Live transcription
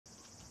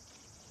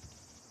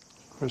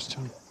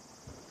Christian.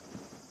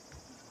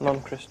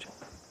 Non-Christian.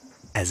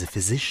 As a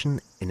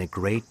physician in a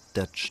great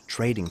Dutch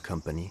trading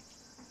company,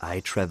 I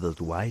traveled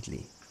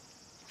widely.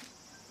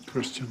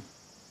 Christian.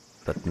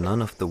 But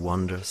none of the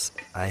wonders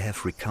I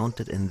have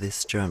recounted in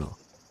this journal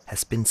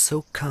has been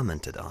so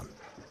commented on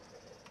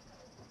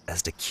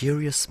as the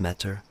curious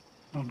matter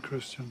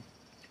Non-Christian.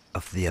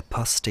 of the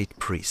apostate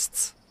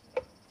priests.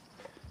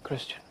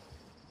 Christian.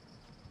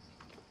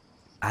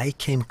 I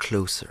came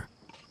closer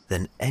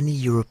than any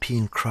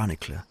European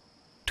chronicler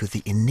to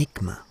the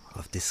enigma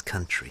of this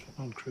country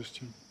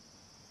Non-Christian.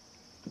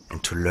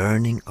 and to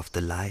learning of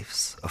the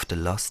lives of the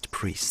lost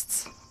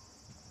priests.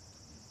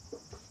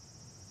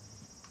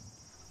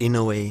 In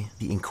a way,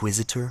 the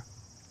Inquisitor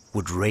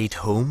would raid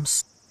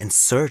homes and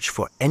search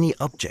for any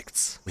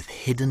objects with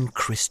hidden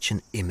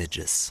Christian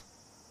images.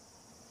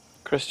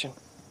 Christian.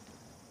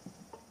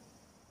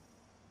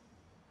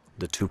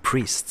 The two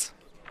priests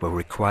were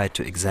required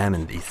to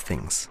examine these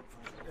things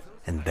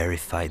and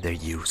verify their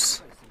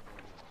use.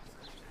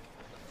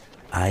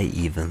 I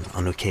even,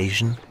 on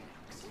occasion,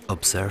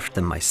 observed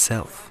them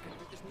myself.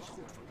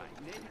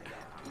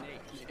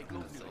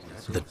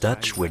 The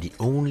Dutch were the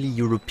only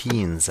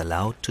Europeans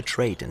allowed to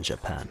trade in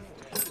Japan.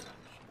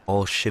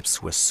 All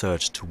ships were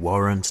searched to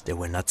warrant they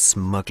were not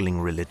smuggling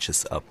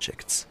religious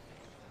objects.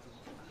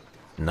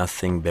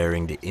 Nothing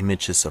bearing the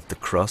images of the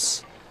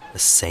cross, a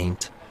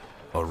saint,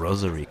 or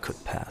rosary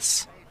could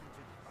pass.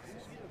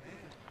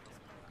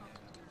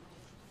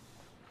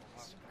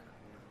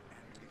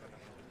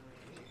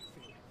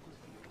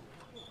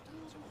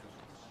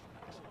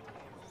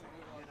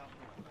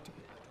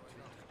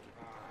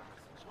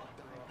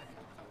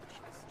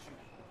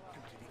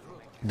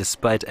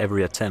 Despite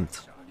every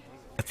attempt,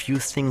 a few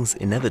things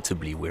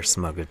inevitably were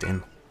smuggled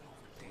in.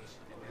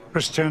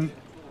 Christian.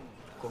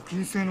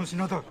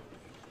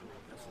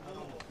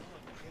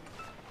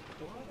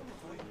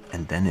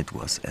 And then it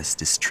was as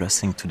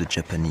distressing to the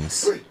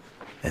Japanese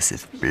as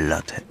if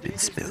blood had been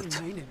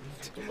spilled.